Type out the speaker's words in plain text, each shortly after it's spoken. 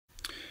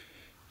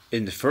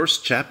In the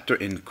first chapter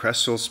in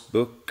Creswell's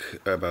book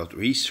about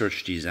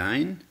research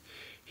design,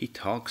 he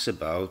talks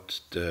about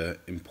the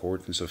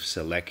importance of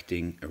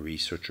selecting a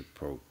research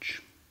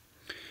approach.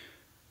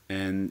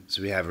 And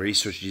so we have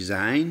research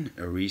design,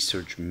 a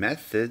research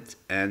method,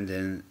 and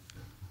then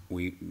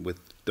with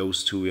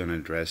those two, we're going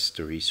to address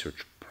the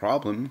research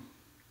problem.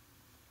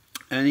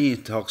 And he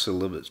talks a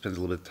little bit, spends a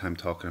little bit of time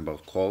talking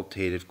about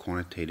qualitative,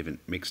 quantitative, and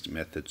mixed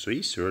methods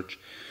research.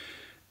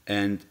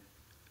 And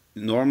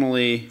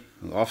normally,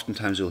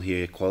 oftentimes you'll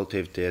hear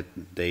qualitative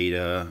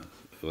data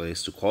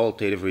relates to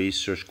qualitative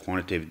research,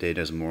 quantitative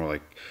data is more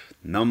like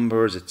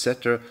numbers,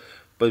 etc.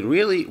 But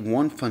really,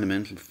 one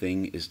fundamental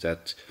thing is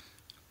that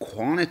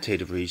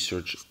quantitative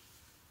research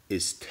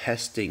is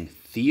testing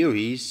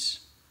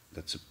theories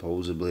that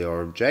supposedly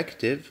are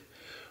objective,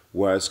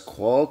 whereas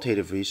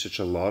qualitative research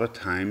a lot of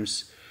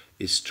times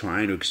is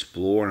trying to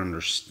explore and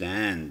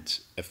understand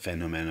a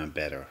phenomenon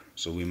better.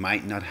 So we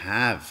might not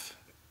have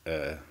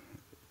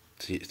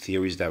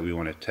theories that we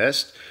want to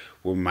test,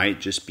 we might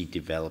just be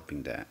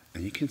developing that.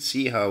 And you can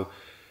see how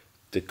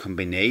the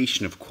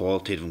combination of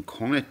qualitative and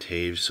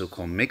quantitative,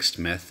 so-called mixed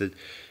method,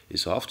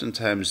 is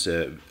oftentimes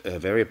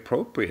very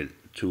appropriate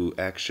to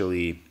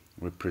actually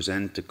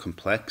represent the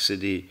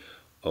complexity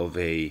of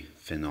a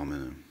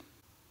phenomenon.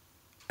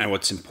 And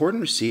what's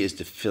important to see is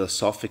the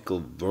philosophical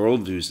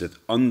worldviews that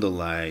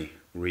underlie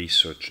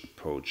research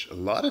approach. A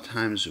lot of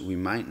times we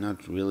might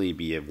not really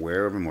be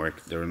aware of them, or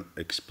they're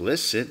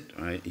explicit,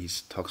 right? He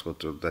talks about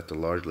that they're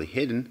largely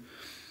hidden,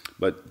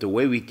 but the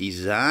way we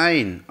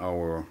design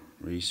our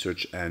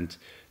research and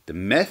the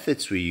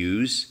methods we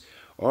use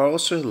are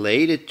also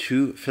related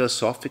to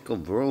philosophical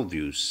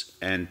worldviews.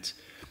 And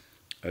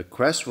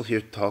Creswell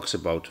here talks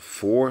about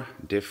 4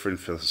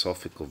 different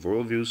philosophical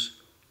worldviews: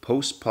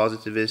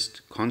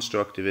 post-positivist,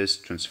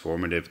 constructivist,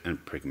 transformative,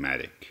 and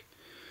pragmatic.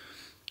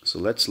 So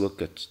let's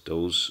look at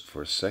those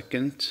for a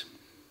second.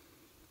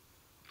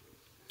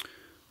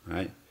 All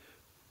right.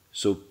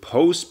 So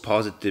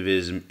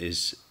post-positivism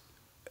is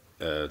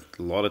a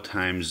lot of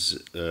times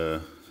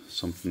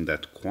something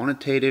that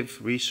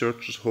quantitative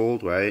researchers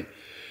hold, right?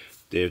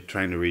 They're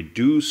trying to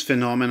reduce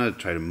phenomena,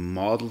 try to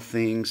model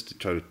things, to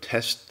try to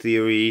test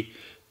theory.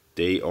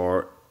 They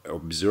are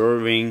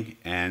observing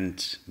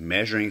and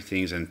measuring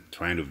things and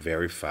trying to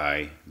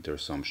verify their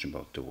assumption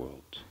about the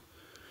world.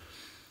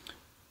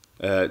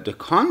 The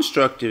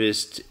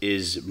constructivist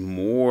is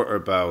more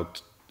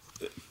about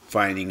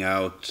finding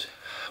out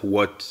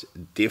what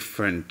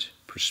different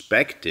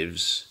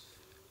perspectives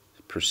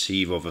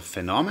perceive of a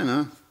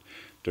phenomena.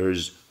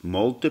 There's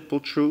multiple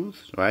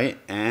truths, right?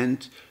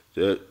 And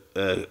the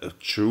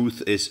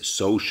truth is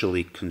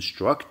socially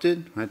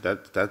constructed, right?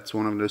 That's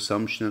one of the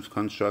assumptions of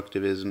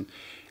constructivism.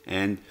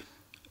 And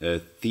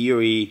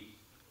theory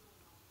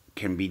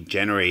can be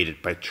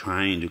generated by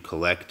trying to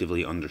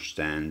collectively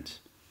understand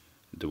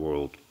the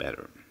world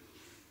better.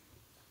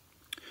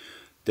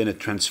 Then a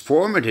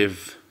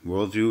transformative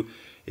worldview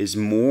is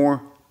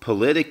more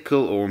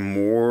political, or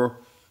more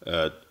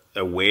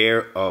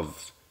aware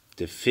of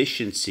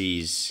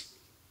deficiencies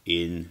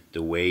in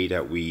the way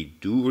that we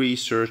do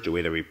research, the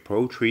way that we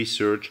approach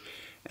research,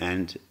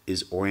 and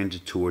is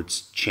oriented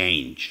towards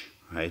change,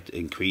 right?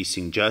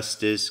 Increasing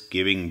justice,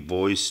 giving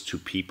voice to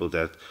people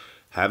that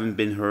haven't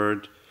been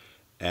heard,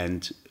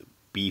 and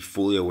be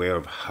fully aware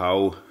of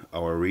how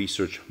our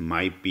research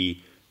might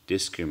be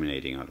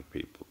discriminating other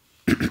people.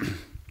 And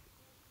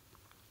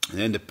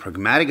then the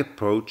pragmatic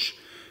approach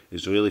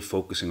is really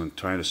focusing on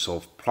trying to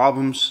solve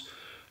problems.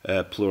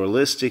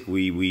 Pluralistic,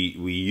 we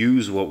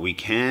use what we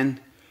can,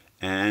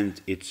 and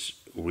it's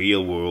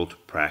real-world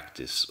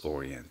practice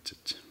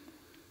oriented.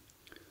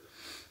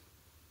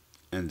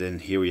 And then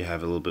here we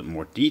have a little bit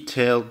more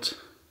detailed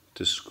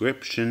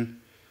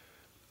description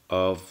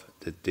of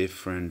the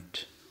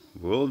different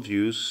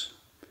worldviews,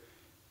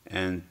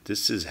 and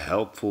this is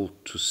helpful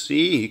to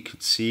see. You can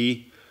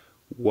see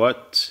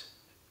what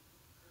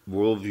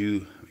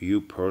worldview you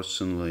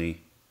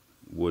personally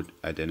would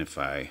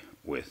identify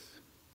with.